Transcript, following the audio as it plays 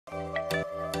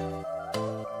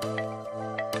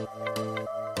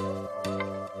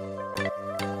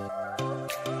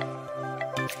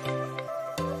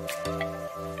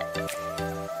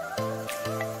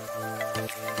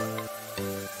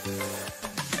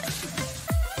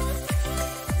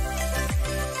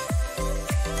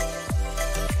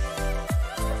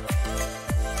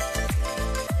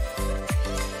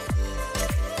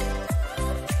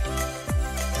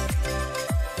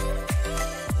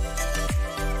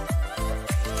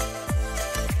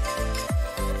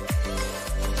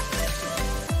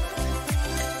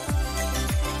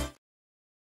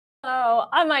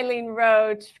I'm Eileen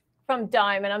Roche from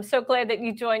Diamond. I'm so glad that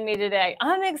you joined me today.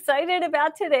 I'm excited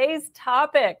about today's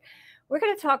topic. We're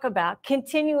going to talk about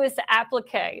continuous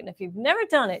applique. And if you've never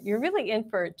done it, you're really in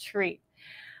for a treat.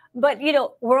 But, you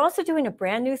know, we're also doing a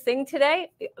brand new thing today.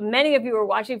 Many of you are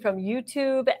watching from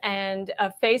YouTube and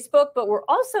Facebook, but we're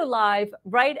also live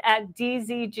right at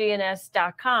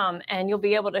dzgns.com, and you'll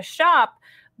be able to shop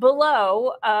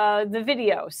below the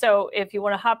video. So if you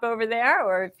want to hop over there,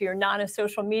 or if you're not a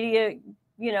social media,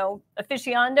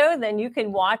 aficionado, then you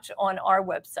can watch on our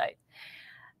website.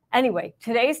 Anyway,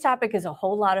 today's topic is a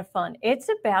whole lot of fun. It's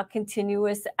about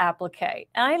continuous applique.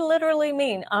 I literally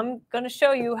mean, I'm going to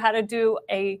show you how to do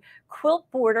a quilt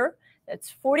border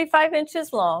that's 45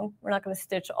 inches long. We're not going to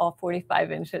stitch all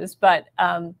 45 inches, but,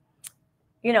 and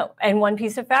one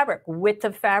piece of fabric, width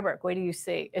of fabric. What do you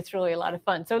see? It's really a lot of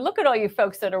fun. So look at all you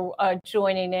folks that are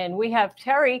joining in. We have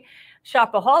Terry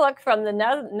Shopaholic from the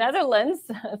Netherlands.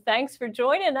 Thanks for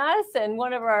joining us. And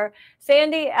one of our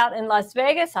Sandy out in Las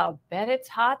Vegas. I'll bet it's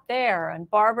hot there. And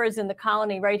Barbara's in the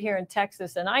colony right here in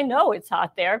Texas. And I know it's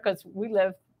hot there because we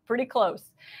live pretty close.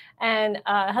 And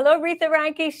hello, Retha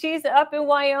Ranke. She's up in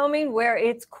Wyoming where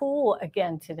it's cool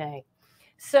again today.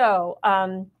 So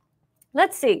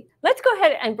let's see. Let's go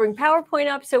ahead and bring PowerPoint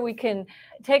up so we can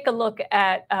take a look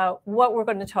at what we're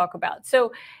going to talk about.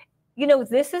 So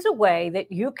this is a way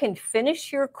that you can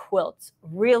finish your quilts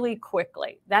really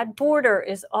quickly. That border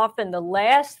is often the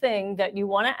last thing that you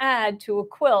want to add to a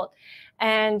quilt.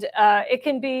 And it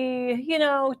can be,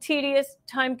 tedious,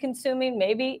 time consuming.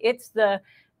 Maybe it's the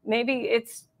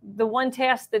one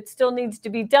task that still needs to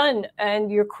be done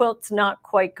and your quilt's not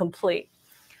quite complete.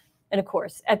 And of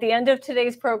course, at the end of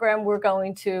today's program, we're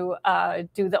going to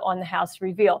do the on the house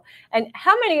reveal. And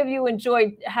how many of you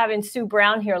enjoyed having Sue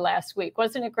Brown here last week?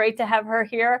 Wasn't it great to have her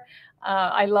here?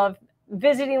 I love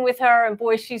visiting with her, and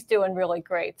boy, she's doing really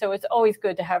great. So it's always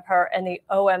good to have her and the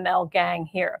OML gang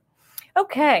here.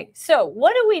 Okay, so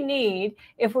what do we need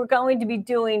if we're going to be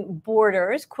doing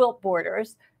borders, quilt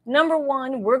borders? Number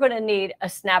one, we're going to need a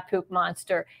snap hoop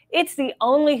monster. It's the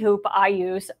only hoop I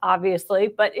use, obviously,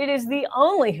 but it is the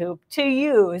only hoop to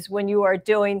use when you are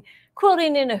doing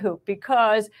quilting in a hoop,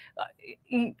 because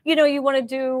you want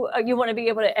to be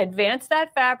able to advance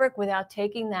that fabric without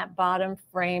taking that bottom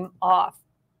frame off.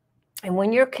 And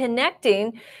when you're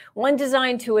connecting one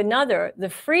design to another, the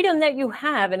freedom that you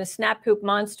have in a snap hoop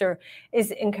monster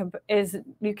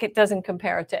doesn't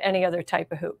compare to any other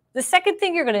type of hoop. The second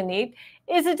thing you're going to need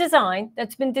is a design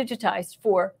that's been digitized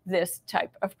for this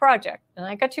type of project. And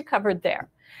I got you covered there.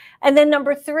 And then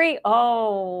number three,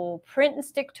 print and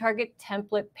stick target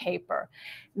template paper.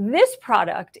 This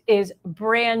product is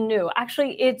brand new.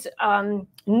 Actually, it's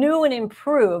new and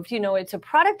improved. It's a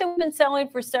product that we've been selling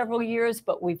for several years,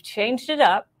 but we've changed it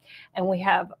up. And we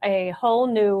have a whole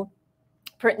new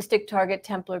print and stick target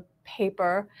template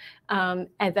paper, and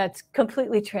that's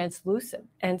completely translucent.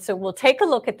 And so we'll take a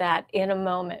look at that in a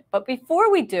moment. But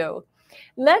before we do,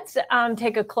 let's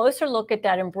take a closer look at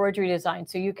that embroidery design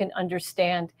so you can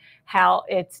understand how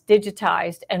it's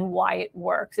digitized and why it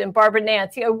works. And Barbara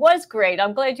Nancy, it was great.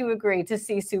 I'm glad you agreed to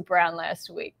see Sue Brown last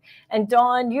week. And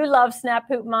Dawn, you love Snap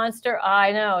Hoop Monster.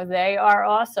 I know, they are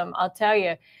awesome. I'll tell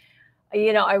you.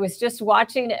 I was just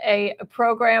watching a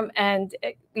program, and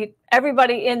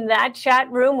everybody in that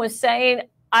chat room was saying,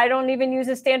 I don't even use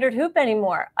a standard hoop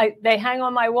anymore. They hang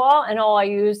on my wall, and all I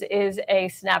use is a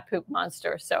snap hoop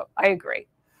monster. So I agree.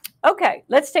 Okay,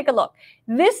 let's take a look.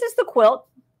 This is the quilt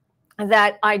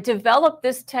that I developed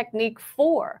this technique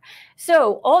for.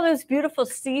 So all those beautiful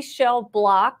seashell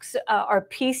blocks are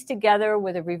pieced together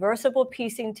with a reversible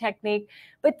piecing technique,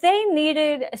 but they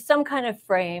needed some kind of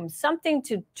frame, something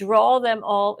to draw them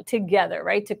all together,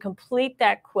 right, to complete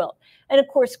that quilt. And of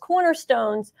course,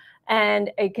 cornerstones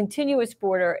and a continuous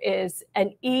border is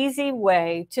an easy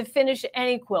way to finish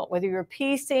any quilt, whether you're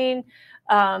piecing,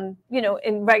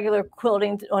 in regular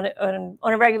quilting on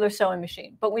a regular sewing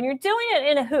machine. But when you're doing it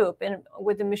in a hoop,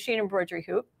 with a machine embroidery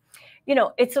hoop,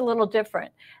 it's a little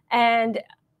different. And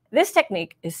this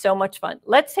technique is so much fun.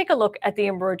 Let's take a look at the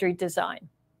embroidery design.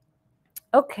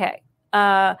 Okay,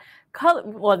 well,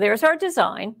 there's our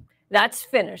design. That's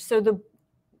finished. So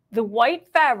the white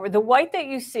fabric, the white that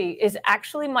you see is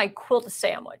actually my quilt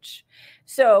sandwich.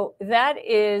 So that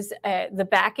is the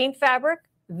backing fabric,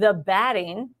 the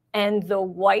batting, and the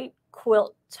white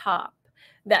quilt top.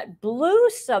 That blue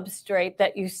substrate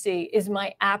that you see is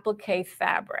my applique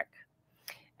fabric.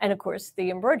 And of course,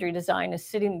 the embroidery design is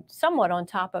sitting somewhat on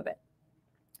top of it.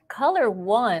 Color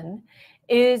one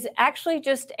is actually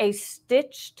just a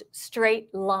stitched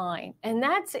straight line, and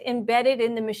that's embedded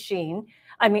in the machine.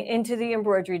 into the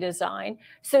embroidery design,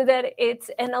 so that it's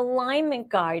an alignment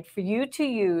guide for you to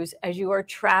use as you are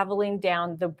traveling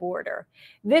down the border.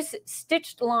 This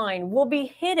stitched line will be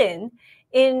hidden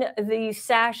in the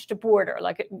sashed border,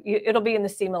 like it'll be in the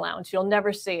seam allowance. You'll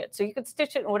never see it. So you could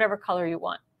stitch it in whatever color you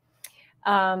want.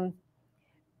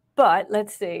 But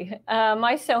let's see,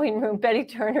 my sewing room, Betty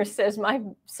Turner says, my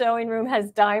sewing room has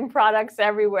dime products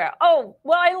everywhere. Oh,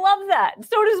 well, I love that.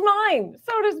 So does mine.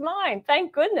 So does mine.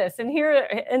 Thank goodness. And here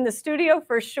in the studio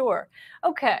for sure.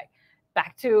 Okay,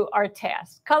 back to our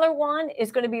task. Color 1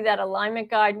 is going to be that alignment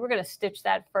guide. We're going to stitch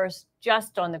that first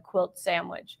just on the quilt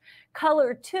sandwich.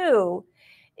 Color 2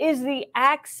 is the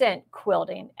accent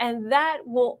quilting, and that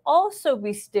will also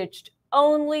be stitched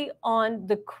only on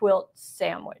the quilt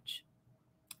sandwich.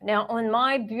 Now, on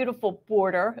my beautiful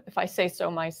border, if I say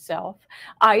so myself,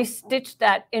 I stitched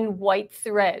that in white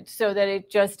thread so that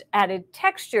it just added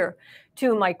texture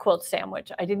to my quilt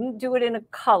sandwich. I didn't do it in a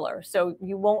color, so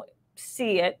you won't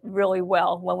see it really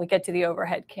well when we get to the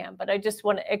overhead cam, but I just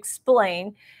want to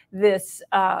explain this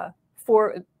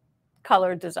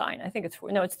 4-color design. I think it's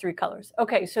 4, no, it's 3 colors.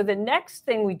 Okay, so the next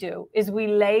thing we do is we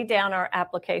lay down our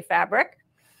applique fabric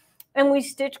and we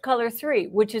stitch color 3,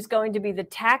 which is going to be the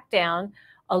tack down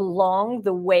along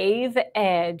the wave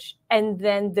edge and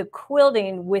then the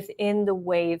quilting within the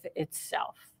wave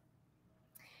itself.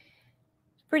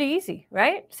 It's pretty easy,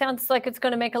 right? Sounds like it's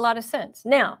going to make a lot of sense.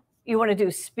 Now, you want to do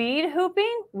speed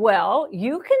hooping? Well,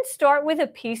 you can start with a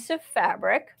piece of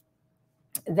fabric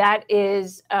that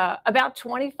is about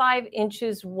 25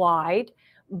 inches wide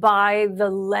by the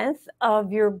length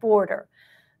of your border.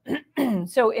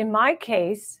 So in my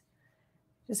case,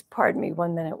 just pardon me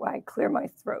 1 minute while I clear my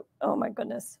throat. Oh my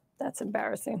goodness, that's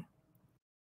embarrassing.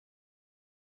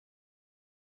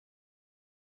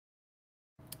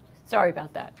 Sorry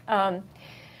about that.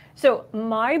 So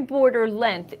my border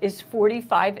length is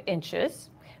 45 inches.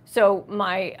 So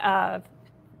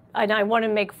and I want to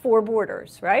make 4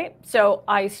 borders, right? So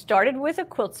I started with a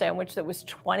quilt sandwich that was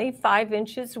 25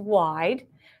 inches wide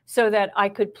so that I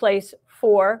could place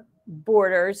 4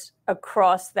 borders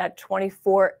across that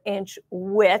 24-inch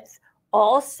width,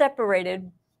 all separated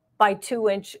by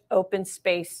 2-inch open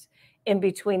space in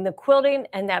between the quilting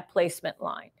and that placement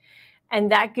line. And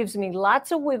that gives me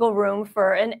lots of wiggle room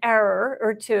for an error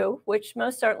or 2, which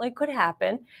most certainly could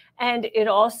happen. And it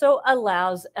also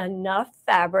allows enough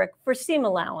fabric for seam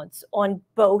allowance on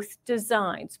both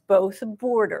designs, both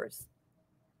borders.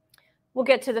 We'll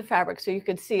get to the fabric so you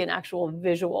can see an actual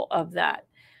visual of that.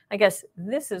 I guess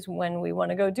this is when we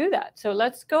want to go do that. So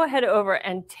let's go ahead over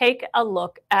and take a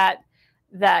look at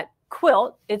that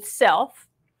quilt itself.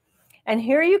 And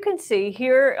here you can see,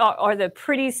 here are the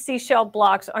pretty seashell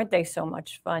blocks. Aren't they so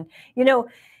much fun? You know,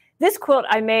 this quilt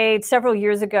I made several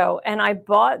years ago, and I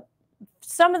bought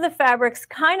some of the fabrics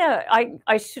I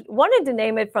wanted to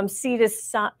name it From Sea to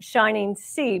Shining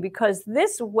Sea, because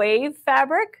this wave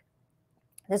fabric,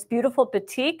 this beautiful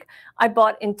batik, I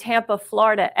bought in Tampa,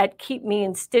 Florida at Keep Me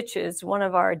in Stitches, one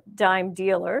of our dime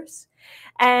dealers.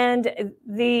 And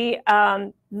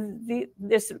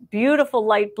this beautiful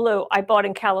light blue I bought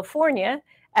in California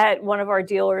at one of our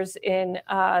dealers in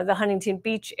the Huntington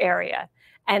Beach area.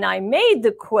 And I made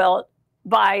the quilt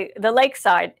by the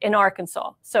lakeside in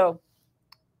Arkansas. So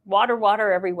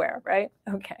water everywhere, right?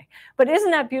 Okay. But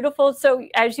isn't that beautiful? So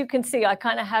as you can see, I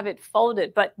kind of have it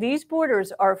folded, but these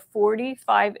borders are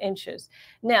 45 inches.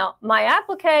 Now, my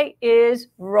applique is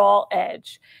raw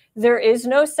edge. There is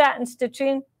no satin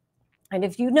stitching. And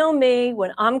if you know me,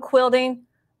 when I'm quilting,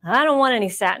 I don't want any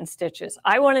satin stitches.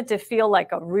 I want it to feel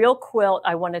like a real quilt.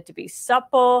 I want it to be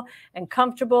supple and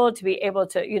comfortable, to be able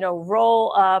to, you know,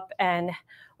 roll up. And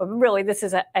really, this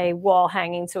is a wall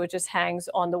hanging, so it just hangs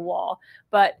on the wall.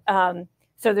 But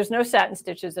so there's no satin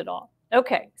stitches at all.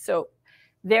 Okay, so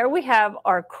there we have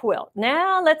our quilt.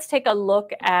 Now let's take a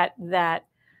look at that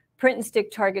print and stick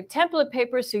target template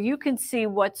paper so you can see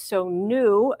what's so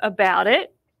new about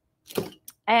it.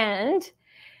 And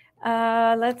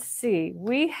let's see,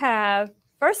 we have,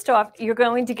 first off, you're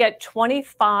going to get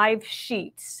 25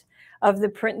 sheets of the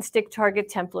print and stick target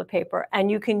template paper,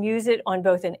 and you can use it on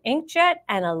both an inkjet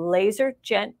and a laser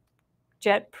jet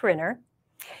printer.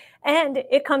 And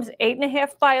it comes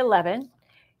 8.5 by 11.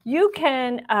 You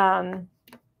can,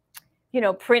 you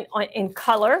know, print in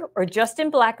color or just in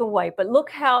black and white, but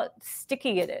look how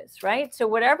sticky it is, right? So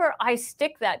whatever I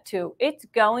stick that to, it's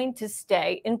going to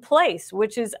stay in place,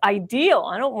 which is ideal.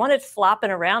 I don't want it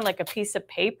flopping around like a piece of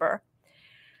paper.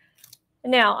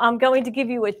 Now, I'm going to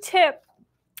give you a tip.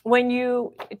 When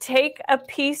you take a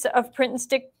piece of print and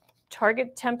stick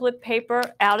target template paper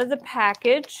out of the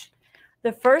package,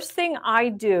 the first thing I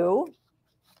do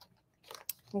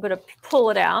I'm going to pull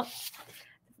it out.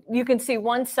 You can see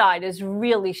one side is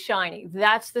really shiny.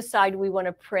 That's the side we want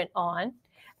to print on.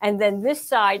 And then this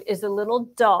side is a little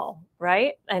dull,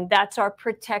 right? And that's our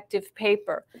protective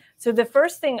paper. So the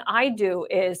first thing I do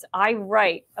is I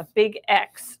write a big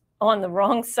X on the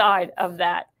wrong side of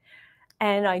that.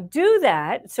 And I do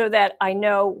that so that I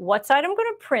know what side I'm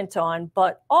going to print on,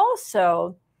 but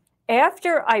also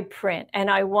after I print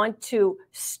and I want to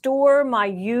store my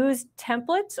used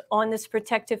templates on this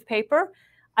protective paper,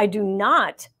 I do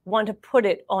not want to put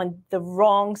it on the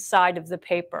wrong side of the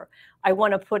paper. I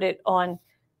want to put it on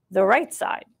the right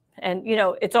side. And, you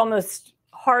know, it's almost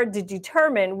hard to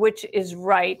determine which is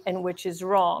right and which is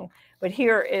wrong. But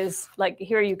here is, like,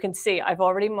 here you can see I've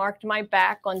already marked my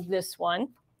back on this one.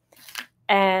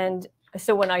 And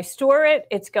so when I store it,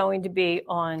 it's going to be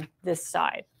on this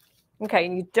side. Okay,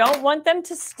 and you don't want them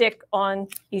to stick on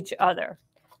each other.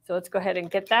 So let's go ahead and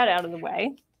get that out of the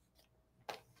way.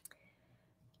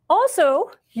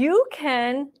 Also, you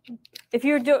can, if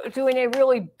you're doing a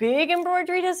really big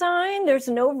embroidery design, there's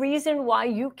no reason why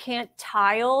you can't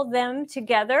tile them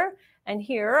together. And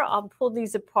here, I'll pull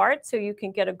these apart so you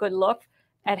can get a good look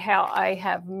at how I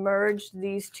have merged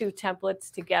these two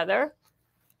templates together.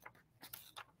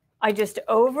 I just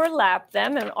overlap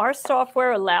them, and our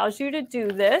software allows you to do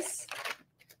this.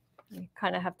 You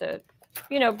kind of have to,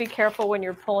 you know, be careful when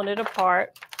you're pulling it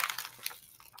apart.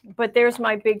 But there's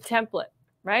my big template,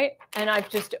 right? And I've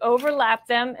just overlapped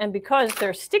them, and because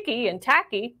they're sticky and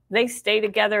tacky, they stay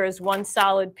together as one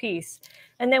solid piece.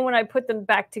 And then when I put them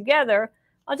back together,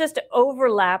 I'll just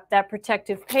overlap that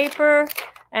protective paper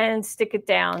and stick it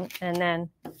down, and then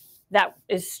that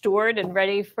is stored and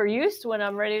ready for use when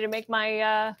I'm ready to make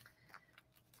my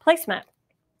placemat.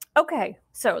 Okay,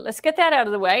 so let's get that out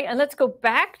of the way, and let's go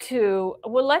back to,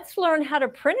 well, let's learn how to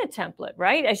print a template,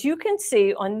 right? As you can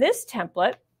see on this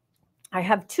template, I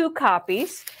have 2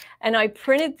 copies, and I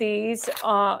printed these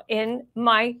in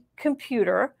my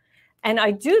computer, and I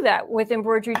do that with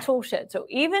Embroidery Toolshed. So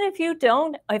even if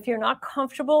you're not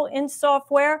comfortable in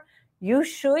software, you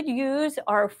should use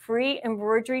our free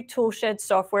Embroidery Toolshed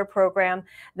software program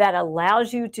that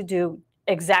allows you to do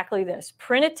exactly this,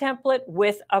 print a template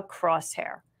with a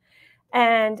crosshair.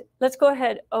 And let's go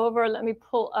ahead let me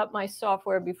pull up my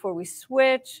software before we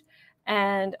switch,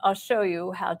 and I'll show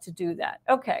you how to do that.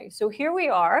 Okay, so here we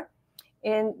are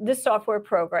in the software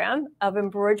program of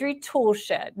Embroidery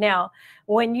Toolshed. Now,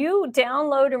 when you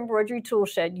download Embroidery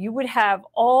Toolshed, you would have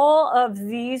all of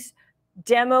these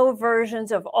demo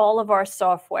versions of all of our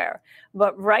software.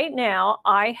 But right now,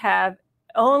 I have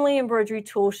only Embroidery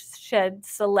Toolshed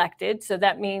selected. So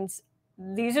that means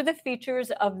these are the features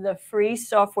of the free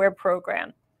software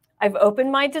program. I've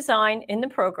opened my design in the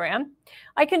program.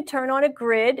 I can turn on a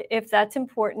grid if that's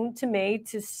important to me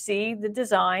to see the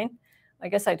design. I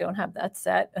guess I don't have that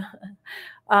set.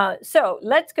 So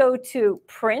let's go to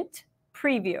Print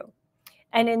Preview.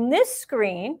 And in this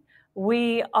screen,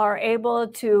 we are able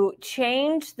to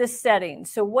change the settings.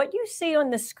 So what you see on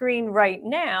the screen right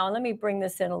now, let me bring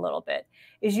this in a little bit,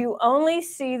 is you only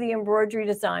see the embroidery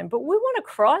design, but we want a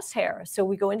crosshair. So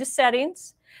we go into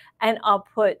settings, and I'll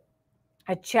put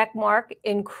a check mark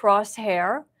in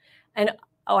crosshair, and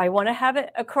I want to have it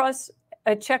across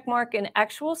a check mark in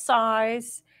actual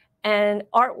size and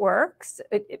artworks,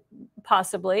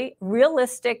 possibly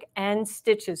realistic, and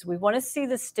stitches. We want to see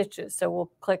the stitches, so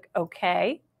we'll click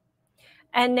OK.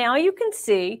 And now you can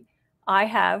see I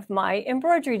have my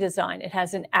embroidery design. It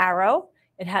has an arrow,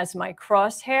 it has my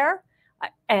crosshair,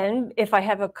 and if I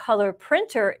have a color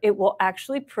printer, it will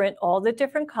actually print all the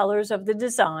different colors of the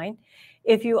design.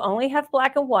 If you only have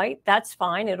black and white, that's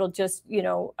fine. It'll just,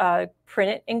 print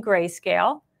it in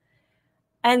grayscale.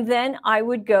 And then I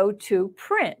would go to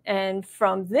print. And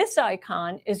from this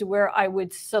icon is where I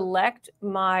would select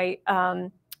my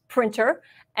printer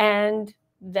and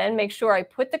then make sure I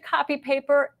put the copy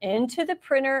paper into the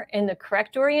printer in the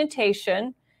correct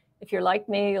orientation. If you're like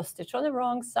me, you'll stitch on the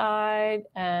wrong side.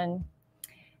 And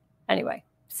anyway,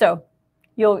 so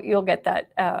you'll get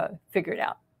that figured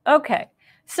out. Okay,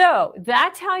 so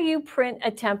that's how you print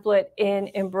a template in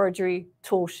Embroidery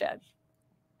Toolshed.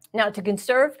 Now, to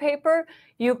conserve paper,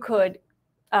 you could,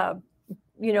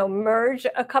 merge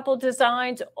a couple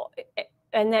designs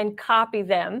and then copy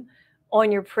them on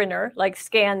your printer, like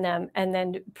scan them and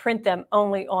then print them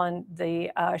only on the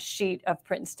sheet of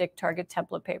print and stick target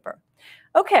template paper.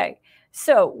 Okay,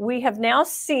 so we have now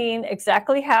seen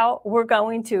exactly how we're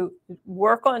going to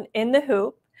work in the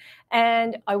hoop.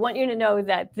 And I want you to know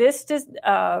that this is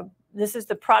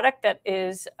the product that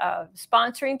is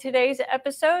sponsoring today's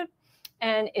episode.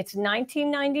 and it's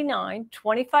 $19.99,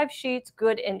 25 sheets,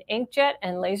 good in inkjet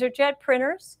and laserjet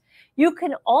printers. You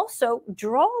can also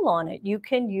draw on it. You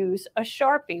can use a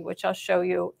Sharpie, which I'll show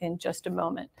you in just a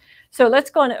moment. So let's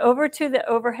go on over to the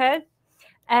overhead,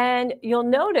 and you'll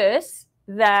notice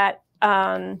that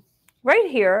right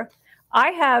here,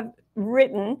 I have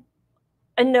written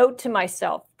a note to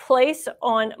myself, place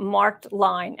on marked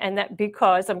line, and that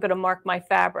because I'm going to mark my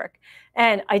fabric.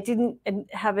 And I didn't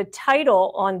have a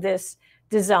title on this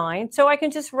design, so I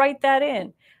can just write that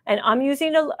in. And I'm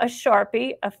using a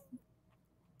Sharpie,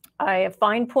 a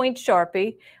fine point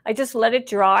Sharpie. I just let it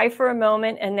dry for a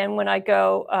moment, and then when I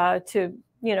go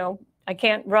I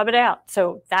can't rub it out.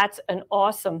 So that's an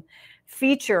awesome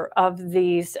feature of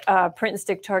these print and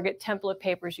stick target template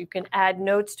papers. You can add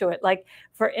notes to it. Like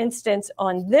for instance,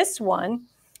 on this one,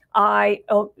 I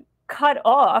cut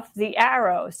off the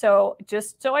arrow. So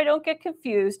just so I don't get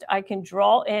confused, I can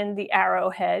draw in the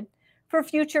arrowhead for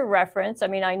future reference. I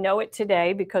mean, I know it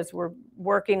today because we're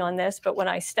working on this, but when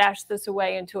I stash this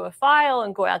away into a file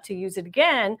and go out to use it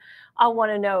again, I'll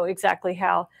want to know exactly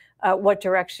how, what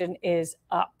direction is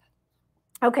up.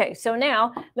 Okay, so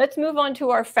now let's move on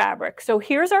to our fabric. So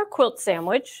here's our quilt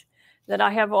sandwich that I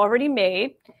have already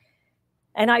made,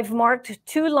 and I've marked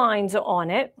 2 lines on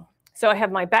it. So I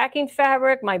have my backing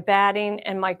fabric, my batting,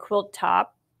 and my quilt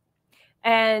top.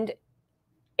 And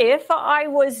if I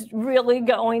was really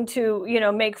going to,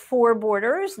 make 4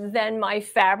 borders, then my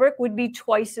fabric would be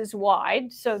twice as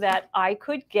wide so that I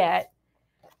could get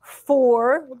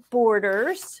 4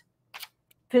 borders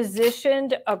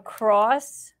positioned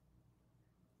across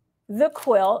the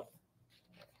quilt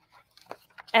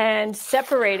and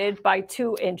separated by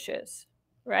 2 inches,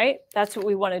 right? That's what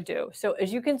we want to do. So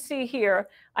as you can see here,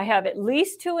 I have at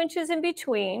least 2 inches in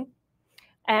between.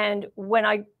 And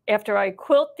after I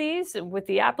quilt these with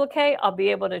the applique, I'll be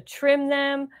able to trim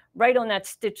them right on that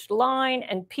stitched line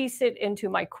and piece it into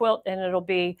my quilt, and it'll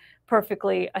be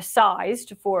perfectly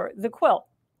sized for the quilt.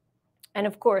 And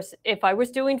of course, if I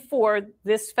was doing 4,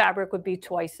 this fabric would be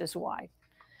twice as wide.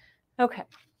 Okay,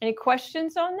 any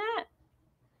questions on that?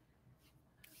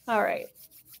 All right.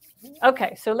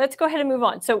 Okay, so let's go ahead and move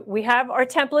on. So we have our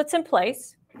templates in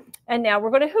place, and now we're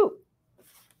going to hoop.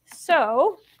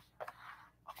 So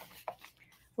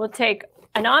we'll take,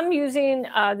 and I'm using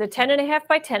the 10.5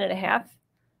 by 10.5.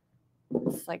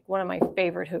 It's like one of my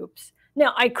favorite hoops.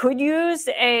 Now I could use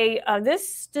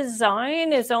this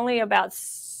design is only about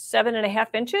 7.5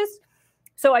 inches.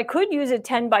 So I could use a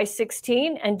 10 by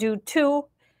 16 and do two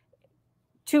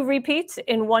repeats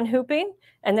in one hooping,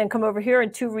 and then come over here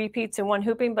and 2 repeats in one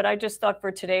hooping. But I just thought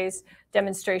for today's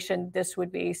demonstration, this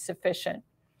would be sufficient.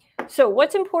 So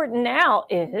what's important now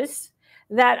is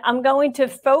that I'm going to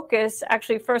focus,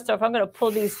 actually, first off, I'm going to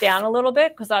pull these down a little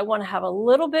bit because I want to have a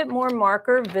little bit more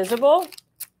marker visible.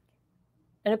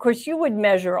 And of course, you would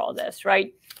measure all this,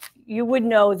 right? You would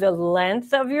know the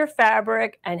length of your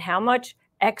fabric and how much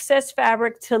excess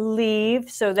fabric to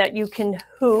leave so that you can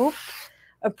hoop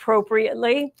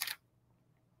appropriately.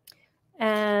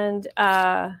 And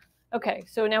okay,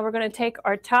 so now we're going to take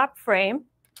our top frame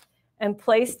and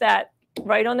place that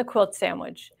right on the quilt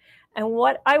sandwich. And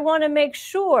what I want to make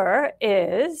sure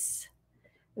is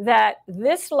that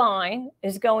this line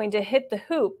is going to hit the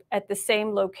hoop at the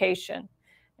same location.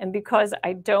 And because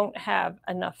I don't have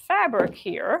enough fabric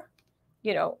here,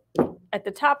 at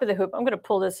the top of the hoop, I'm going to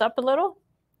pull this up a little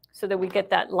so that we get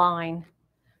that line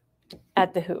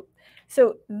at the hoop.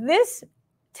 So this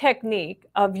technique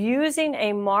of using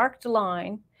a marked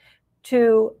line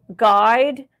to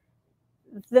guide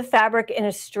the fabric in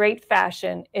a straight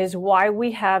fashion is why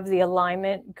we have the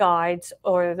alignment guides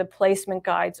or the placement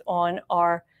guides on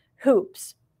our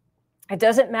hoops. It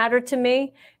doesn't matter to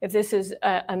me if this is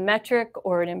a metric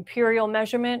or an imperial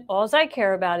measurement. All I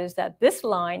care about is that this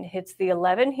line hits the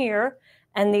 11 here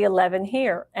and the 11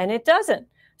 here, and it doesn't.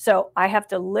 So I have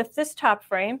to lift this top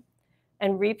frame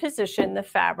and reposition the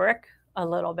fabric a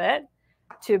little bit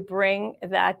to bring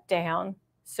that down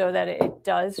so that it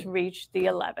does reach the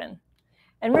 11.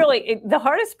 And really, the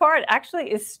hardest part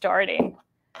actually is starting,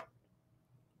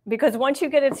 because once you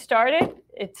get it started,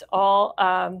 it's all,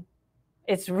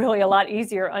 it's really a lot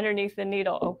easier underneath the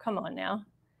needle. Oh, come on now,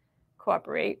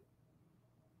 cooperate.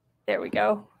 There we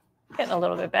go, getting a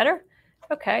little bit better.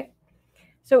 Okay,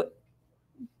 so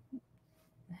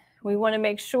we want to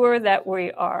make sure that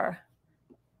our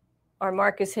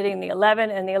mark is hitting the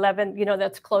 11, and the 11,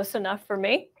 that's close enough for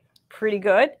me. Pretty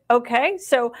good. Okay,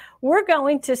 so we're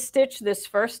going to stitch this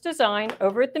first design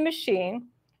over at the machine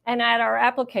and add our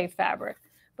applique fabric.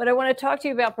 But I want to talk to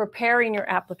you about preparing your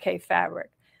applique fabric.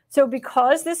 So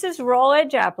because this is raw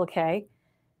edge applique,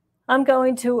 I'm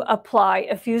going to apply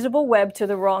a fusible web to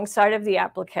the wrong side of the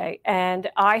applique. And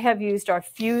I have used our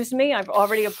Fuse Me. I've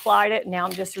already applied it. Now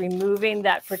I'm just removing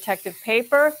that protective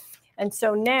paper. And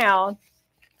so now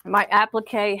my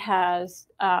applique has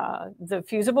the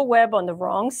fusible web on the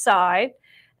wrong side.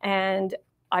 And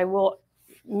I will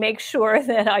make sure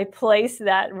that I place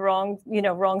that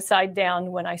wrong side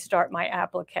down when I start my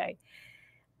applique.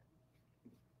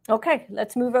 Okay,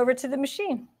 let's move over to the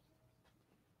machine.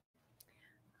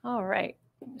 All right,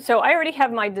 so I already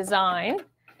have my design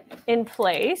in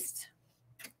place,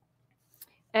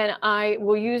 and I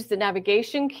will use the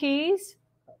navigation keys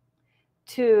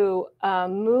to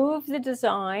move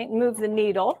the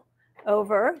needle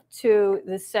over to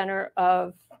the center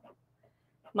of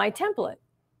my template.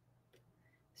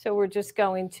 So we're just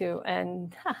going to,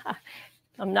 and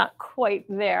I'm not quite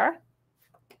there.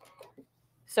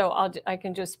 So I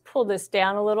can just pull this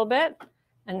down a little bit.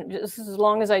 And just as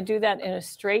long as I do that in a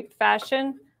straight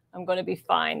fashion, I'm going to be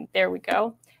fine. There we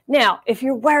go. Now, if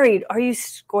you're worried, are you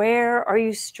square? Are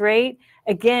you straight?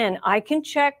 Again, I can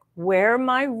check where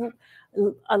my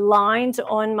lines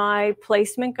on my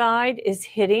placement guide is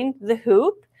hitting the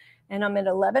hoop. And I'm at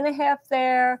 11.5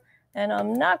 there. And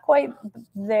I'm not quite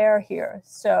there here.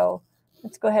 So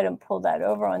let's go ahead and pull that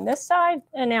over on this side.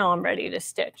 And now I'm ready to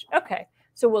stitch. Okay,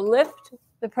 so we'll lift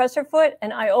the presser foot.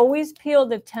 And I always peel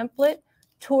the template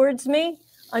towards me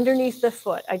underneath the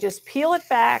foot. I just peel it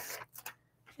back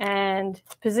and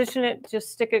position it,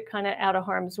 just stick it kind of out of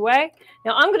harm's way.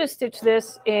 Now I'm going to stitch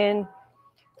this in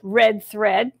red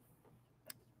thread,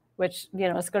 which,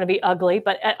 it's going to be ugly,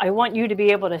 but I want you to be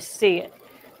able to see it.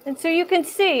 And so you can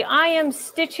see I am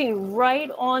stitching right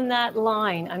on that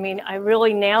line. I mean, I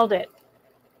really nailed it.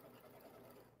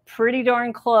 Pretty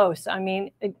darn close. I mean,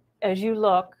 as you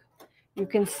look, you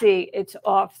can see it's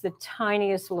off the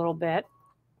tiniest little bit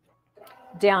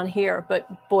down here.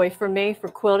 But boy, for me, for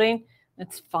quilting,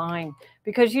 it's fine.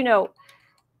 Because,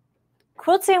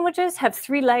 quilt sandwiches have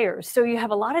 3 layers. So you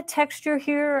have a lot of texture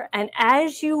here. And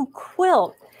as you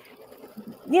quilt,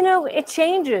 it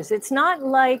changes. It's not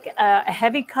like a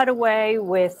heavy cutaway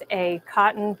with a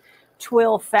cotton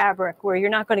twill fabric where you're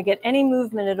not going to get any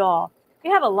movement at all.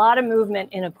 You have a lot of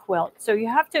movement in a quilt. So you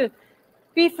have to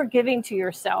be forgiving to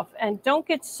yourself and don't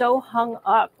get so hung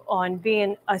up on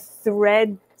being a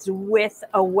thread's width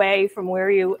away from where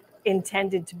you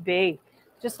intended to be.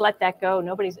 Just let that go.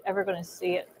 Nobody's ever going to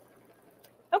see it.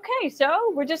 Okay,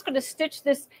 so we're just going to stitch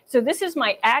this. So this is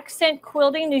my accent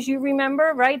quilting, as you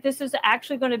remember, right? This is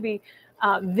actually going to be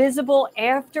visible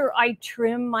after I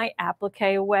trim my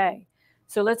applique away.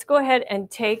 So let's go ahead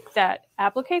and take that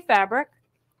applique fabric,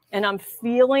 and I'm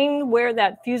feeling where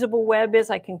that fusible web is.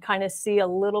 I can kind of see a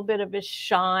little bit of a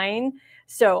shine,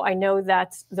 so I know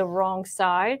that's the wrong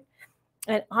side.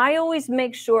 And I always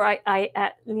make sure I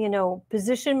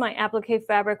position my applique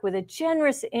fabric with a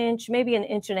generous inch, maybe 1.5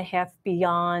 inches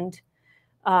beyond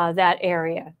that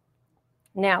area.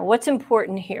 Now, what's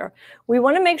important here? We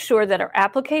want to make sure that our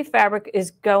applique fabric is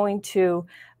going to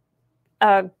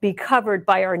be covered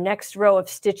by our next row of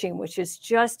stitching, which is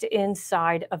just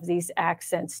inside of these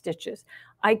accent stitches.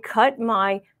 I cut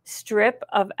my strip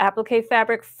of applique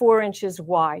fabric 4 inches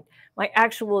wide. My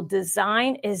actual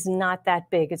design is not that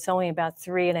big. It's only about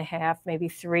 3.5, maybe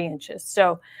 3 inches.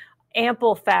 So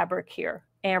ample fabric here,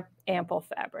 ample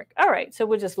fabric. All right, so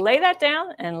we'll just lay that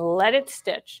down and let it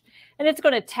stitch. And it's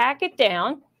going to tack it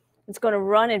down. It's going to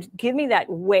run and give me that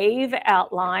wave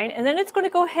outline. And then it's going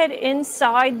to go ahead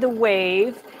inside the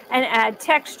wave and add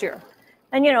texture.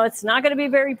 And, it's not going to be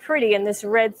very pretty in this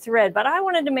red thread, but I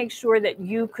wanted to make sure that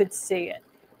you could see it.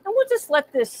 And we'll just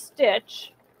let this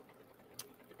stitch.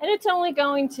 And it's only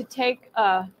going to take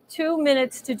 2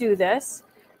 minutes to do this.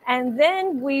 And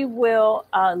then we will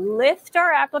lift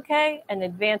our applique and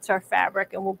advance our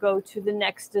fabric, and we'll go to the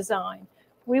next design.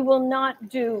 We will not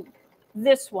do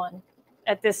this one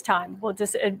at this time. We'll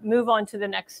just move on to the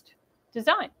next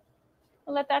design.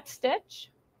 We'll let that stitch.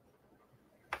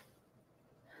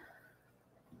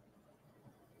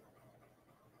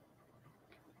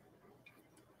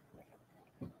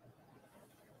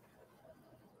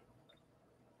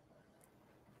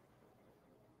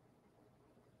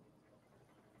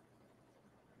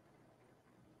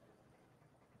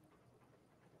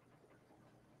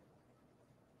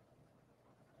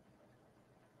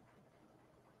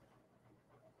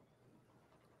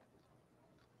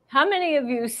 How many of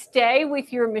you stay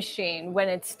with your machine when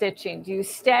it's stitching? Do you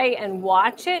stay and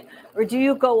watch it, or do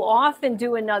you go off and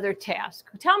do another task?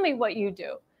 Tell me what you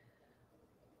do.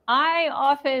 I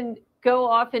often go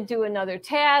off and do another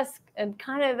task. And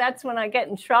kind of that's when I get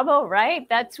in trouble, right?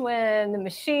 That's when the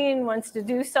machine wants to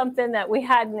do something that we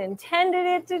hadn't intended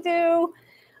it to do.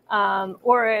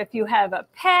 Or if you have a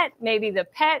pet, maybe the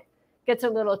pet gets a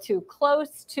little too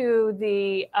close to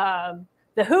the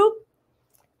hoop.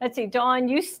 Let's see, Dawn,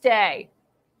 you stay.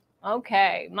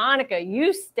 Okay, Monica,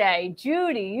 you stay.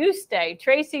 Judy, you stay.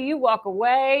 Tracy, you walk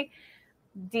away.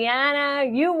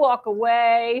 Deanna, you walk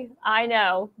away. I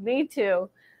know, me too.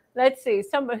 Let's see,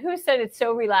 somebody who said it's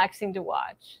so relaxing to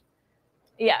watch.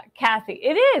 Yeah, Kathy,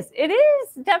 it is. It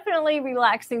is definitely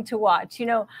relaxing to watch. You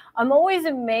know, I'm always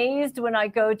amazed when I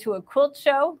go to a quilt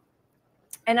show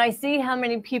and I see how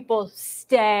many people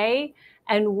stay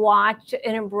and watch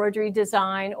an embroidery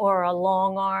design or a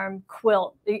long arm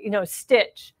quilt, you know,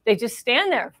 stitch. They just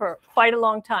stand there for quite a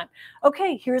long time.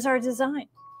 Okay, here's our design.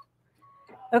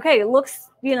 Okay, it looks,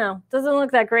 you know, doesn't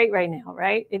look that great right now,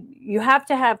 right? You have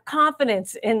to have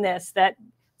confidence in this that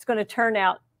it's going to turn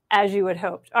out as you had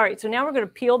hoped. All right, so now we're going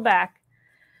to peel back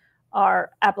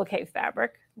our applique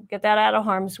fabric, get that out of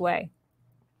harm's way.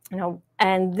 You know,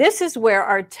 and this is where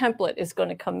our template is going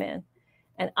to come in.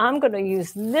 And I'm going to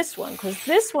use this one because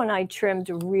this one I trimmed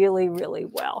really, really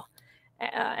well.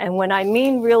 And when I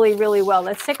mean really, really well,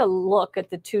 let's take a look at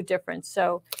the two different.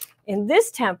 So in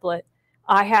this template,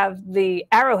 I have the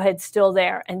arrowhead still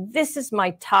there, and this is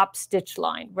my top stitch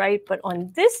line, right? But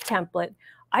on this template,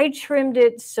 I trimmed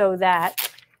it so that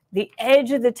the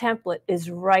edge of the template is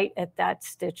right at that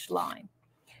stitch line.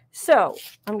 So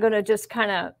I'm going to just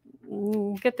kind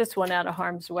of get this one out of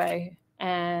harm's way.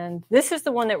 And this is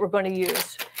the one that we're going to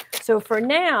use. So for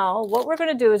now, what we're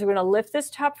going to do is we're going to lift this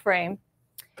top frame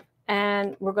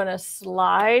and we're going to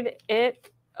slide it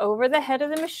over the head of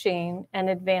the machine and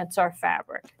advance our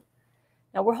fabric.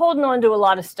 Now we're holding on to a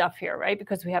lot of stuff here, right?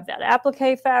 Because we have that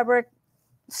applique fabric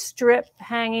strip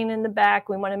hanging in the back.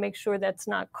 We want to make sure that's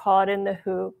not caught in the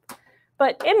hoop,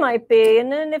 but it might be.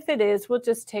 And then if it is, we'll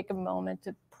just take a moment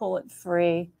to pull it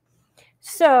free.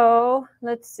 So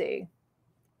let's see.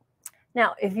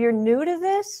 Now, if you're new to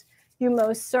this, you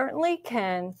most certainly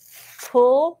can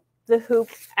pull the hoop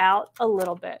out a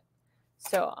little bit.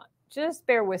 So just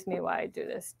bear with me while I do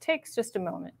this. It takes just a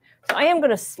moment. So I am going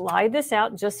to slide this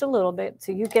out just a little bit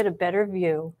so you get a better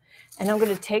view. And I'm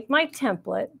going to take my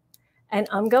template and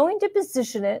I'm going to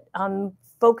position it. I'm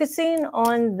focusing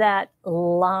on that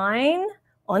line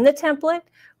on the template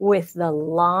with the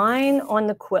line on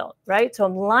the quilt, right? So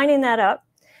I'm lining that up.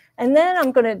 And then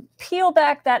I'm going to peel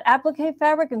back that applique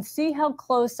fabric and see how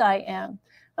close I am.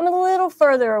 I'm a little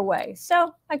further away,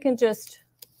 so I can just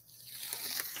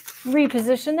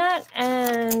reposition that.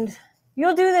 And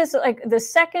you'll do this like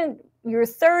your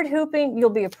third hooping, you'll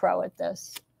be a pro at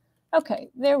this. Okay,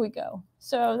 there we go.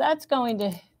 So that's going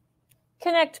to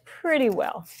connect pretty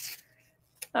well.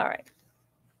 All right.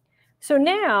 So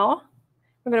now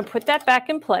we're going to put that back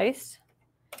in place.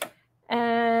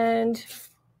 And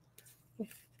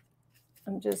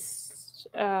I'm just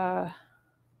going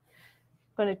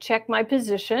to check my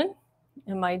position.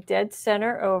 Am I dead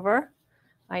center over?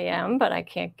 I am, but I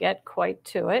can't get quite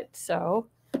to it. So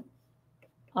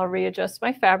I'll readjust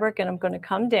my fabric and I'm going to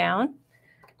come down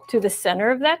to the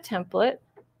center of that template.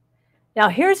 Now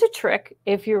here's a trick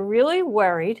if you're really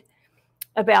worried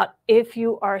about if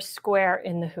you are square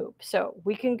in the hoop. So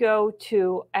we can go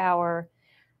to our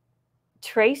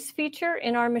trace feature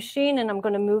in our machine and I'm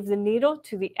going to move the needle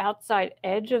to the outside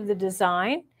edge of the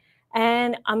design.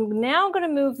 And I'm now going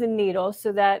to move the needle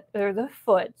so that, or the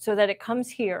foot, so that it comes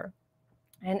here.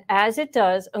 And as it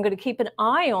does, I'm going to keep an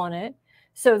eye on it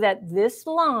so that this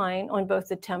line on both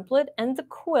the template and the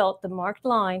quilt, the marked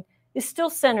line, is still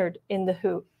centered in the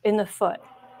hoop, in the foot.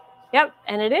 Yep,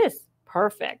 and it is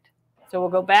perfect. So we'll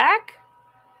go back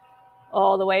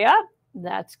all the way up.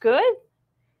 That's good.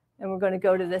 And we're going to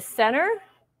go to the center.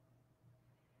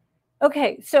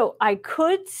 Okay, so I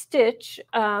could stitch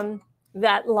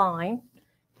that line,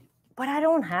 but I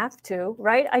don't have to,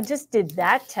 right? I just did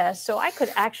that test, so I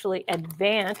could actually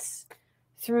advance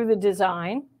through the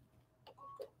design.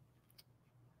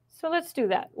 So let's do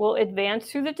that. We'll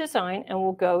advance through the design and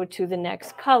we'll go to the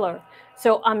next color.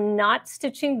 So I'm not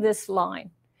stitching this line,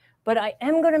 but I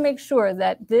am going to make sure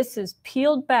that this is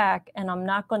peeled back and I'm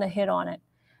not going to hit on it.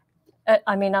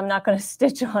 I'm not going to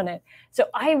stitch on it. So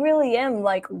I really am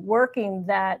like working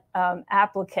that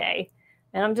applique,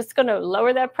 and I'm just going to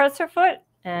lower that presser foot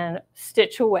and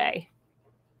stitch away.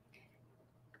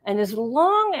 And as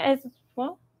long as,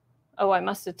 well, oh, I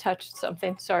must have touched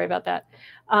something. Sorry about that.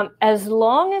 As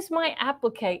long as my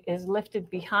applique is lifted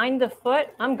behind the foot,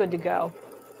 I'm good to go.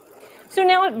 So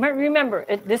now remember,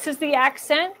 this is the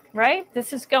accent, right?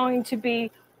 This is going to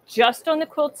be just on the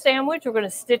quilt sandwich. We're going to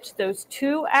stitch those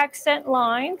 2 accent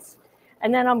lines,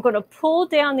 and then I'm going to pull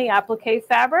down the applique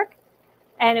fabric,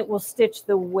 and it will stitch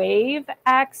the wave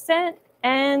accent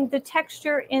and the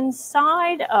texture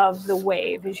inside of the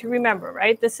wave. As you remember,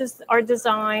 right? This is our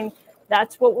design.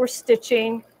 That's what we're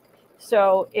stitching.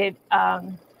 So it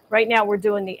right now we're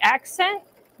doing the accent,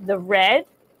 the red,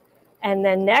 and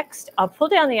then next I'll pull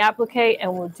down the applique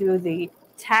and we'll do the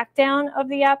tack down of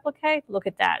the applique. Look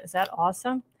at that. Is that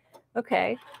awesome?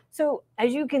 Okay. So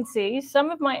as you can see, some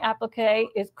of my applique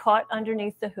is caught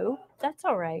underneath the hoop. That's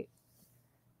all right.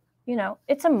 You know,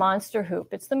 it's a monster hoop.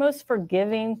 It's the most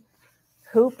forgiving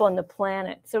hoop on the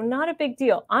planet. So not a big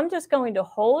deal. I'm just going to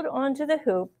hold onto the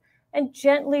hoop and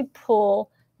gently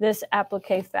pull this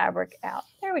applique fabric out.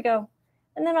 There we go.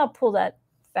 And then I'll pull that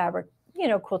fabric, you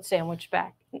know, quilt sandwich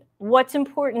back. What's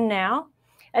important now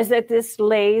is that this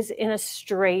lays in a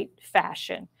straight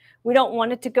fashion. We don't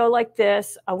want it to go like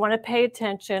this. I want to pay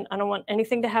attention. I don't want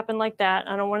anything to happen like that.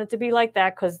 I don't want it to be like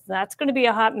that because that's going to be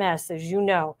a hot mess, as you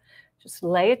know. Just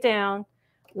lay it down,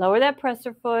 lower that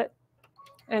presser foot,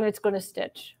 and it's going to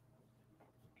stitch.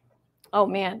 Oh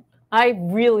man, I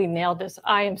really nailed this.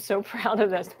 I am so proud of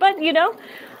this. But you know,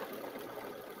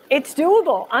 it's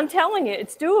doable. I'm telling you,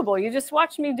 it's doable. You just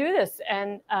watch me do this,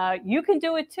 and you can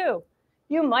do it too.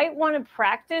 You might want to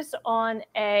practice on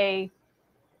a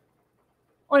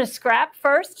scrap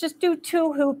first. Just do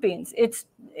 2 hoopings. It's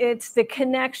the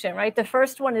connection, right? The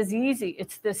first one is easy.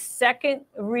 It's the second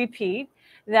repeat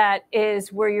that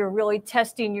is where you're really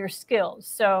testing your skills.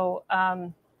 So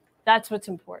that's what's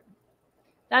important.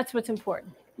 That's what's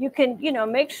important. You can, you know,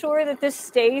 make sure that this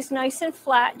stays nice and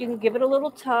flat. You can give it a little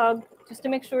tug just to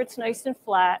make sure it's nice and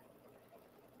flat.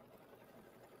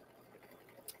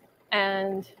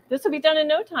 And this will be done in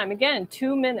no time. Again,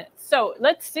 2 minutes. So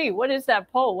let's see. What is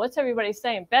that poll? What's everybody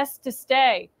saying? Best to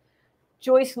stay.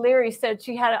 Joyce Leary said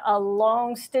she had a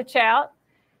long stitch out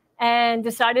and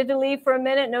decided to leave for a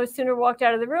minute. No sooner walked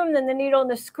out of the room than the needle and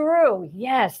the screw.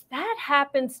 Yes, that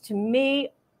happens to me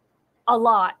a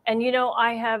lot. And, you know,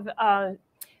 I have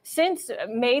since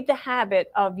made the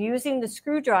habit of using the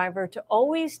screwdriver to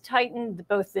always tighten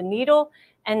both the needle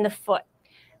and the foot.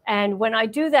 And when I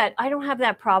do that, I don't have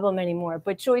that problem anymore.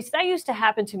 But Joyce, that used to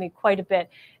happen to me quite a bit.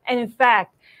 And in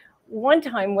fact, one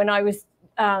time when I was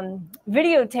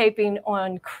videotaping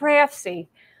on Craftsy,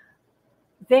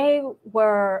 they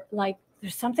were like,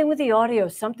 there's something with the audio,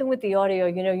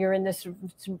 You know, you're in this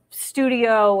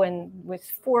studio and with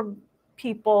 4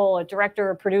 people, a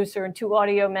director, a producer, and 2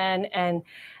 audio men.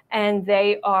 And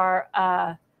they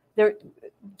are, they're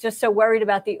just so worried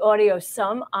about the audio,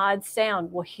 some odd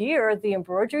sound. Well, here the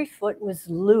embroidery foot was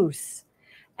loose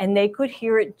and they could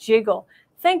hear it jiggle.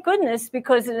 Thank goodness,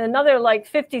 because in another like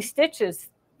 50 stitches,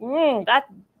 that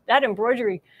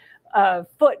embroidery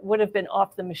foot would have been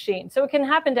off the machine. So it can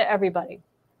happen to everybody.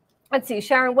 Let's see,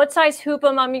 Sharon, what size hoop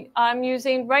I'm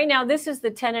using? Right now, this is the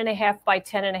 10.5 by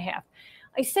 10.5.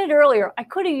 I said earlier, I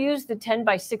could have used the 10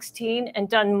 by 16 and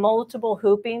done multiple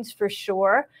hoopings for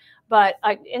sure. But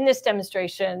in this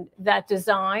demonstration, that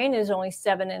design is only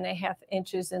 7.5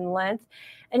 inches in length.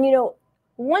 And, you know,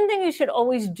 one thing you should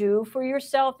always do for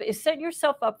yourself is set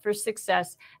yourself up for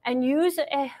success and use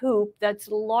a hoop that's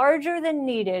larger than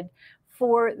needed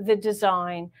for the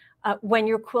design when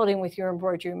you're quilting with your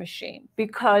embroidery machine,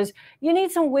 because you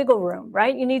need some wiggle room,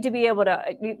 right? You need to be able to,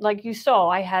 like you saw,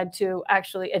 I had to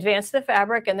actually advance the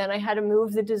fabric, and then I had to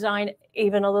move the design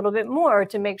even a little bit more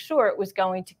to make sure it was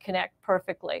going to connect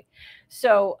perfectly.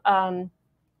 So,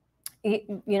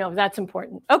 you know, that's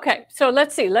important. Okay, so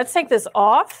let's see. Let's take this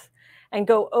off and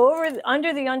go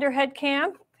under the underhead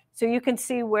cam so you can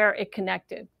see where it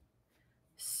connected.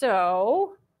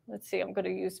 So let's see. I'm going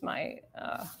to use my...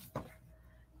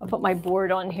 I'll put my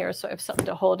board on here so I have something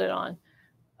to hold it on.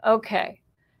 Okay,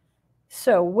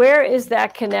 so where is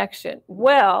that connection?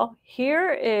 Well,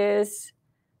 here is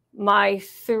my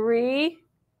 3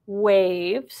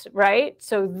 waves, right?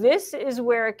 So this is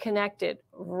where it connected,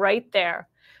 right there.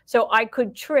 So I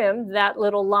could trim that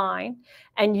little line,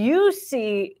 and you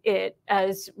see it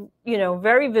as, you know,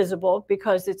 very visible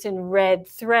because it's in red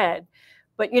thread.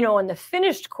 But, you know, on the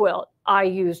finished quilt, I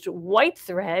used white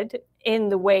thread in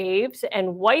the waves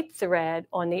and white thread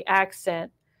on the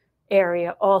accent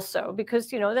area also,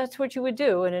 because, you know, that's what you would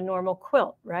do in a normal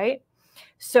quilt, right?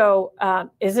 So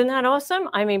isn't that awesome?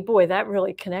 I mean, boy, that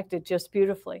really connected just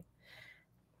beautifully.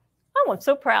 Oh, I'm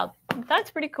so proud. That's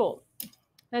pretty cool.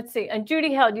 Let's see. And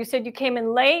Judy Held, you said you came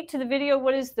in late to the video.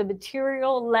 What is the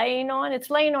material laying on? It's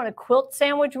laying on a quilt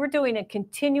sandwich. We're doing a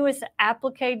continuous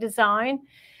applique design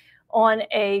on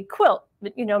a quilt.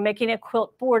 you know, making a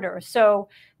quilt border. So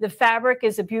the fabric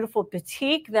is a beautiful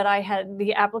batik that I had,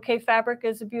 the applique fabric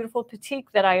is a beautiful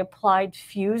batik that I applied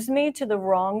Fuse Me to the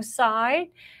wrong side.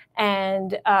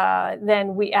 And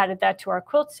then we added that to our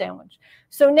quilt sandwich.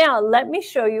 So now let me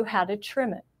show you how to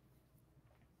trim it.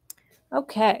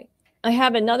 Okay, I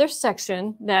have another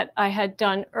section that I had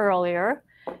done earlier.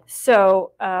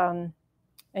 So,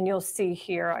 and you'll see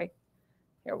here,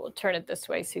 here, we'll turn it this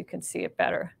way so you can see it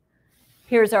better.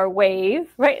 Here's our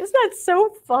wave, right? Isn't that so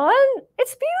fun?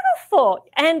 It's beautiful.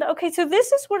 And okay, so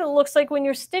this is what it looks like when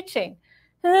you're stitching,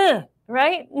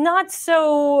 right? Not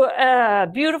so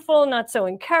beautiful, not so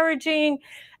encouraging.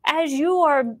 As you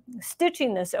are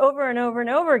stitching this over and over and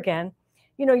over again,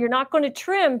 you know, you're not going to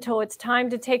trim till it's time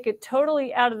to take it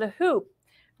totally out of the hoop,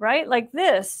 right? Like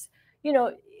this, you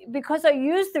know, because I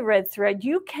use the red thread,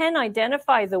 you can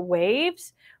identify the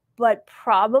waves, but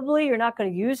probably you're not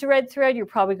going to use a red thread. You're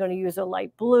probably going to use a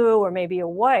light blue or maybe a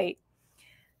white.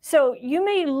 So you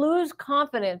may lose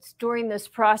confidence during this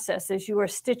process as you are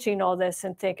stitching all this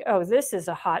and think, oh, this is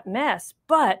a hot mess,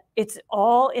 but it's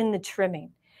all in the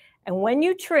trimming. And when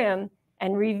you trim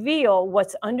and reveal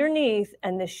what's underneath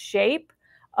and the shape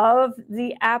of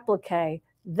the applique,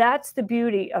 that's the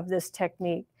beauty of this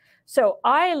technique. So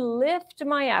I lift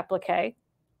my applique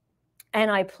and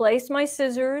I place my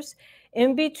scissors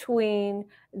in between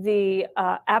the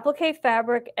applique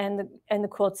fabric and the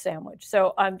quilt sandwich.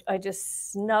 So I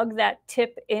just snug that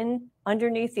tip in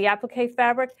underneath the applique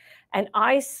fabric, and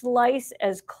I slice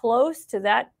as close to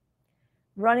that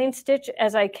running stitch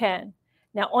as I can.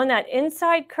 Now on that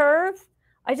inside curve,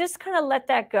 I just kind of let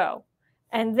that go.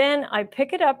 And then I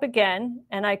pick it up again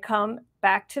and I come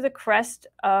back to the crest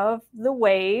of the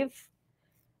wave,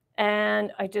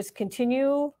 and I just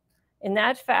continue in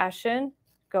that fashion,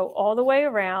 go all the way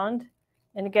around.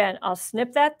 And again, I'll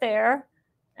snip that there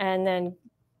and then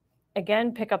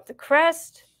again, pick up the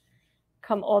crest,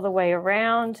 come all the way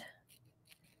around.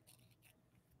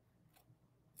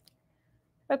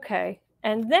 Okay,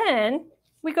 and then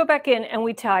we go back in and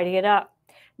we tidy it up.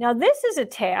 Now this is a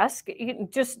task,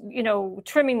 just, you know,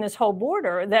 trimming this whole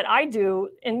border that I do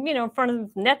in, you know, in front of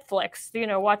Netflix, you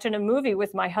know, watching a movie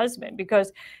with my husband,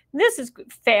 because this is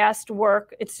fast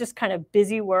work. It's just kind of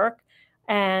busy work.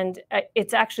 And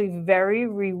it's actually very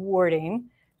rewarding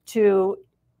to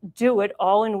do it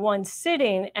all in one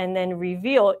sitting and then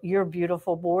reveal your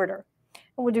beautiful border.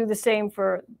 And we'll do the same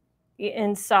for the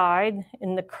inside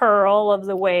in the curl of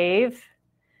the wave.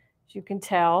 As you can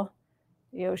tell,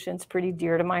 the ocean's pretty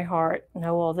dear to my heart.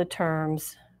 Know all the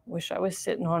terms. Wish I was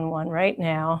sitting on one right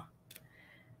now.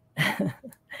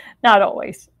 Not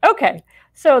always. Okay,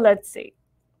 so let's see.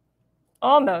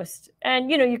 Almost.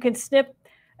 And, you know, you can snip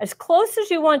as close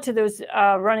as you want to those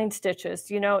running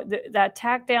stitches. You know, that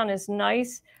tack down is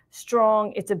nice,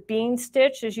 strong. It's a bean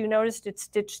stitch. As you noticed, it's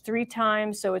stitched 3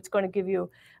 times, so it's going to give you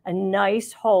a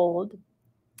nice hold.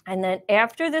 And then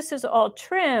after this is all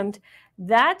trimmed,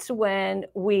 that's when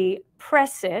we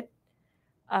press it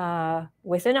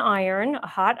with an iron, a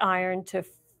hot iron, to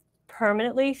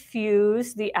permanently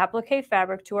fuse the applique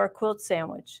fabric to our quilt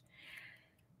sandwich.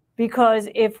 Because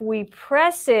if we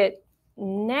press it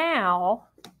now,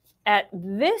 at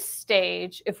this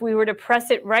stage, if we were to press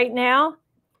it right now,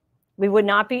 we would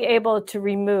not be able to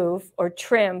remove or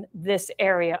trim this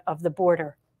area of the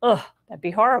border. Ugh, that'd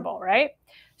be horrible, right?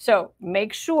 So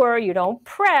make sure you don't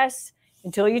press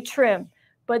until you trim.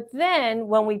 But then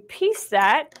when we piece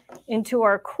that into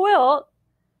our quilt,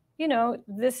 you know,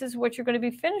 this is what you're going to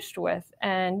be finished with.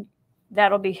 And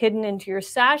that'll be hidden into your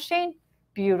sashing.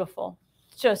 Beautiful.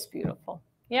 Just beautiful.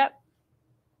 Yep.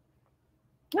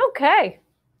 Okay.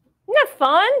 Isn't that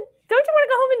fun? Don't you want to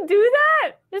go home and do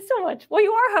that? It's so much. Well,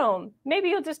 you are home. Maybe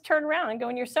you'll just turn around and go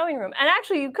in your sewing room. And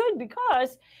actually you could,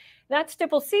 because that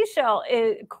Stipple Seashell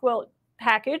quilt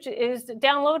package is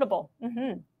downloadable.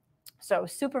 So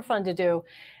super fun to do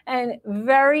and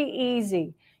very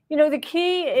easy. You know, the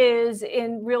key is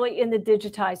really in the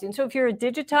digitizing. So if you're a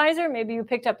digitizer, maybe you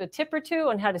picked up a tip or two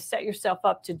on how to set yourself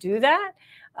up to do that.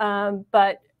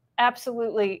 But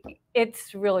absolutely,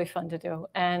 it's really fun to do.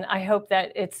 And I hope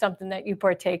that it's something that you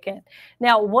partake in.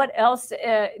 Now, what else?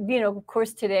 You know, of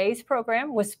course, today's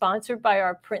program was sponsored by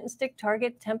our Print and Stick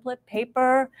Target template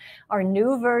paper, our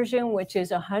new version, which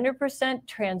is 100%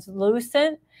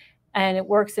 translucent. And it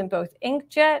works in both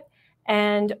inkjet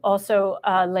and also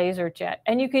laser jet.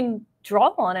 And you can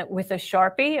draw on it with a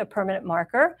Sharpie, a permanent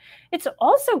marker. It's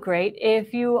also great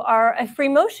if you are a free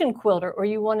motion quilter or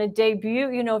you want to debut,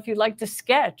 you know, if you like to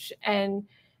sketch and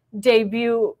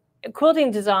debut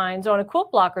quilting designs on a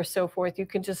quilt block or so forth, you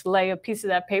can just lay a piece of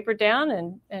that paper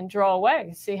down and draw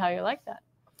away. See how you like that.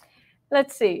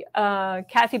 Let's see.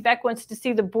 Kathy Beck wants to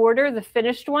see the border, the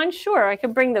finished one. Sure, I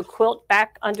can bring the quilt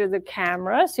back under the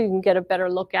camera so you can get a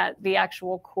better look at the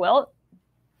actual quilt.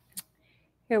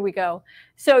 Here we go.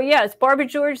 So yes, Barbara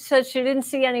George says she didn't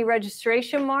see any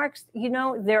registration marks. You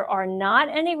know, there are not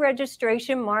any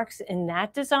registration marks in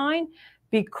that design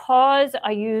because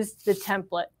I used the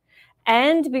template.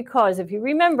 And because, if you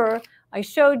remember, I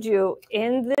showed you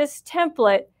in this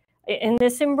template, in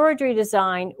this embroidery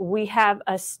design, we have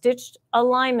a stitched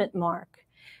alignment mark.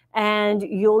 And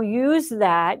you'll use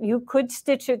that. You could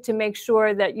stitch it to make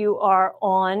sure that you are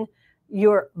on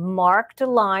your marked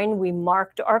line. We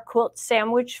marked our quilt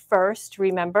sandwich first,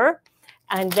 remember?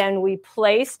 And then we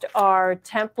placed our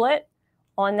template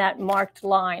on that marked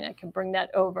line. I can bring that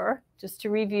over just to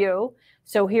review.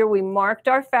 So here we marked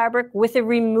our fabric with a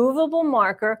removable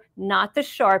marker, not the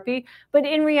Sharpie. But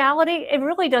in reality, it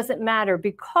really doesn't matter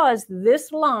because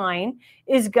this line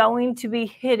is going to be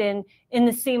hidden in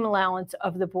the seam allowance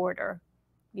of the border.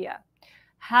 Yeah.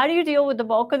 How do you deal with the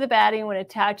bulk of the batting when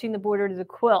attaching the border to the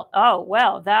quilt? Oh,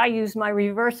 well, I use my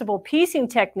reversible piecing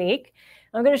technique.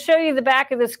 I'm going to show you the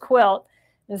back of this quilt.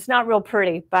 It's not real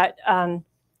pretty, but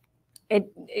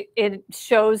it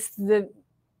shows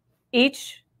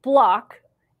each block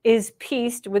is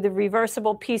pieced with a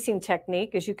reversible piecing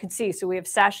technique, as you can see. So we have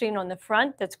sashing on the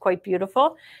front, that's quite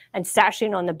beautiful, and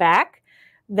sashing on the back.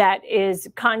 That is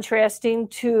contrasting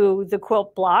to the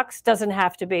quilt blocks. Doesn't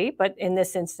have to be, but in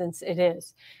this instance it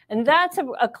is. And that's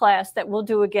a class that we'll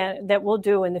do again, that we'll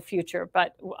do in the future,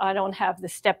 but I don't have the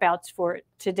step outs for it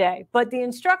today. But the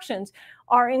instructions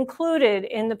are included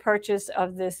in the purchase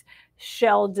of this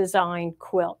shell design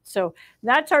quilt. So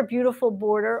that's our beautiful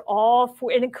border,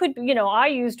 and it could be, you know, I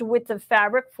used width of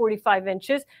fabric 45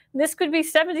 inches. This could be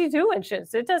 72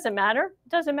 inches. It doesn't matter. It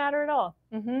doesn't matter at all.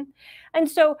 And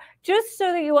so just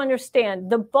so that you understand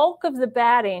the bulk of the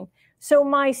batting, so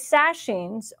my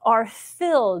sashings are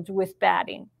filled with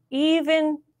batting,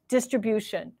 even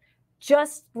distribution,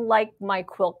 just like my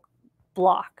quilt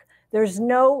block. There's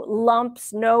no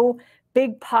lumps, no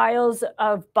big piles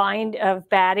of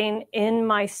batting in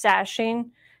my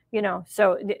sashing, you know,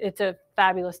 so it's a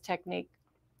fabulous technique.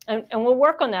 And we'll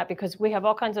work on that because we have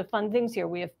all kinds of fun things here.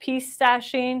 We have piece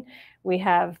sashing, we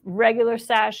have regular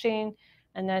sashing,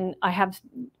 and then I have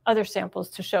other samples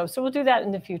to show. So we'll do that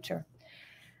in the future.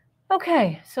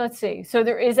 Okay, so let's see. So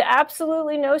there is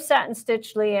absolutely no satin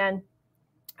stitch, Leanne.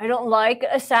 I don't like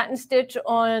a satin stitch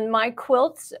on my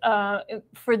quilts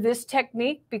for this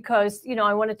technique because, you know,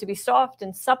 I want it to be soft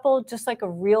and supple, just like a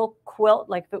real quilt,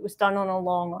 like if it was done on a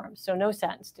long arm. So no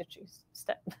satin stitches.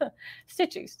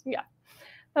 Stitches, yeah.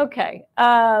 Okay,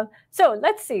 so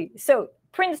let's see. So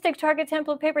print and stick Target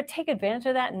template paper, take advantage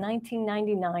of that in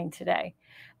 $19.99 today.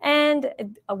 And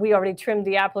we already trimmed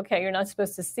the applique. You're not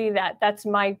supposed to see that. That's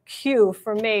my cue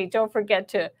for me. Don't forget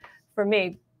to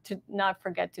not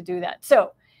forget to do that.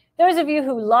 So those of you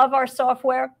who love our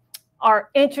software, are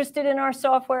interested in our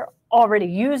software, already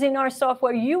using our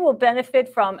software, you will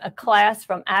benefit from a class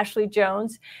from Ashley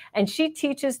Jones, and she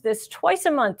teaches this twice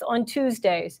a month on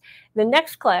Tuesdays. The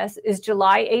next class is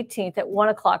July 18th at 1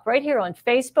 o'clock right here on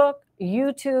Facebook,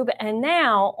 YouTube, and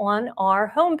now on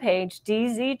our homepage,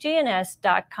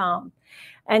 dzgns.com.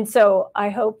 And so I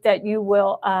hope that you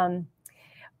will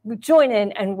join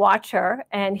in and watch her.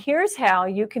 And here's how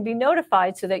you can be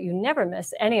notified so that you never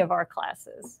miss any of our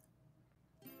classes.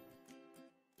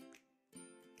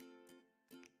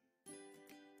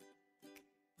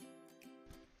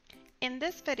 In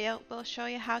this video, we'll show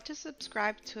you how to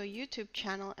subscribe to a YouTube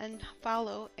channel and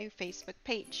follow a Facebook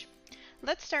page.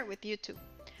 Let's start with YouTube.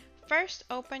 First,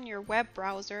 open your web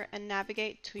browser and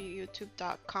navigate to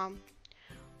youtube.com.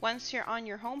 Once you're on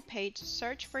your home page,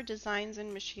 search for Designs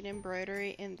in Machine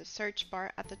Embroidery in the search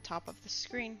bar at the top of the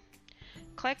screen.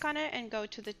 Click on it and go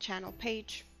to the channel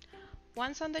page.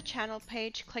 Once on the channel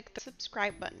page, click the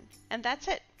subscribe button. And that's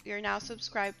it. You're now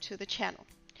subscribed to the channel.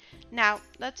 Now,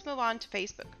 let's move on to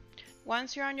Facebook.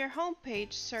 Once you're on your home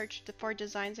page, search for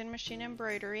Designs in Machine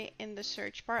Embroidery in the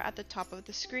search bar at the top of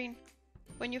the screen.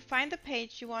 When you find the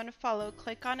page you want to follow,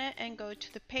 click on it and go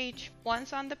to the page.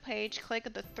 Once on the page,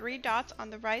 click the three dots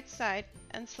on the right side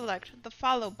and select the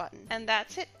follow button. And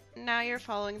that's it. Now you're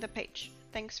following the page.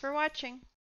 Thanks for watching.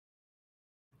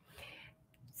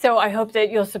 So I hope that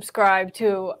you'll subscribe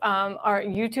to our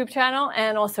YouTube channel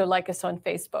and also like us on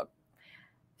Facebook.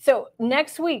 So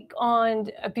next week on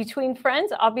Between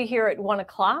Friends, I'll be here at 1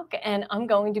 o'clock, and I'm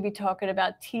going to be talking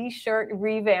about t-shirt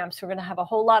revamps. We're going to have a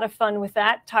whole lot of fun with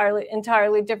that.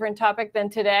 Entirely different topic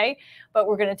than today, but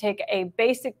we're going to take a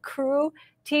basic crew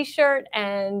t-shirt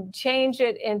and change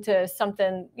it into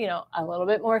something, you know, a little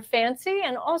bit more fancy,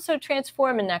 and also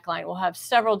transform a neckline. We'll have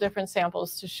several different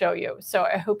samples to show you. So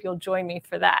I hope you'll join me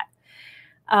for that.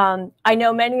 I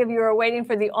know many of you are waiting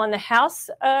for the on the house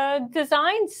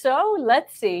design, so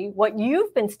let's see what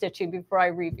you've been stitching before I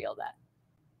reveal that.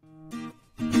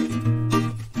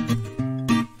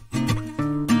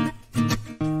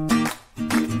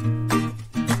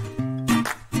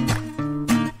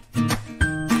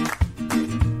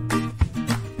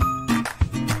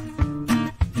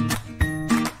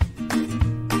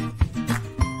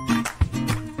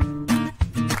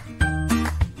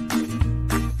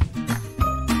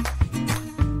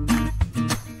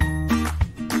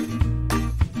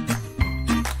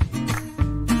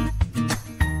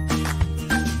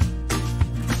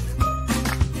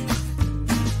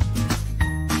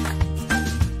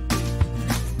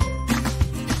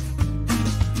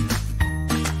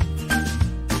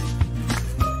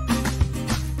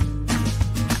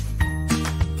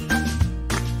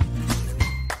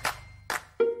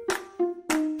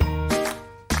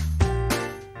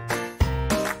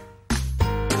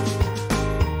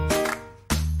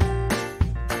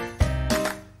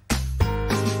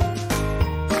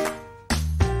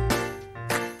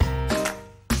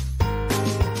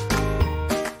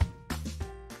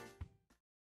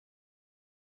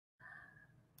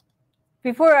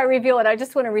 Before I reveal it, I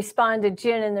just want to respond to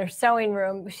Jen in their sewing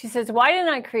room. She says, why didn't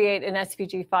I create an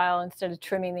SVG file instead of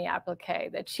trimming the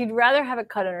applique? That she'd rather have it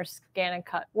cut on her scan and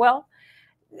cut. Well,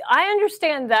 I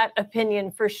understand that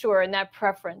opinion for sure and that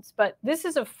preference, but this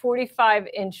is a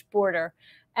 45-inch border.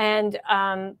 And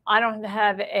I don't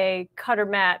have a cutter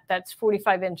mat that's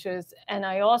 45 inches. And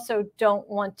I also don't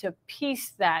want to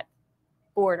piece that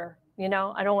border. You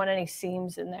know, I don't want any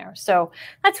seams in there. So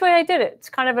that's the way I did it. It's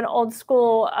kind of an old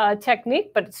school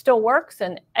technique, but it still works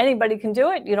and anybody can do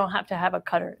it. You don't have to have a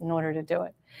cutter in order to do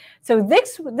it. So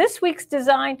this week's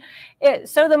design,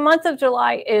 so the month of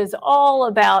July is all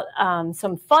about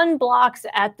some fun blocks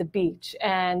at the beach.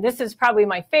 And this is probably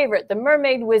my favorite, the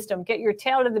Mermaid Wisdom, get your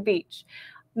tail to the beach.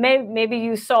 Maybe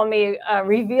you saw me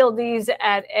reveal these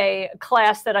at a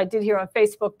class that I did here on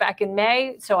Facebook back in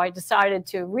May. So I decided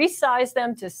to resize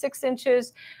them to 6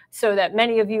 inches so that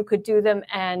many of you could do them.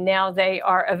 And now they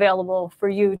are available for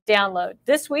you to download.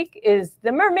 This week is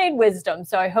the Mermaid Wisdom.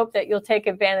 So I hope that you'll take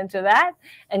advantage of that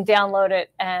and download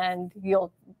it, and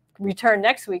you'll return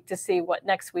next week to see what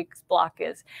next week's block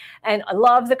is. And I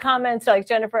love the comments like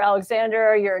Jennifer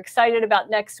Alexander, you're excited about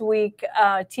next week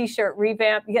t-shirt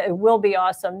revamp. Yeah, it will be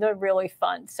awesome. They're really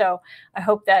fun. So I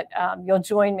hope that you'll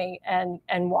join me and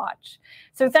watch.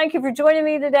 So thank you for joining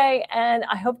me today, and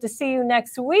I hope to see you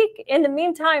next week. In the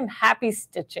meantime, happy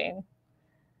stitching.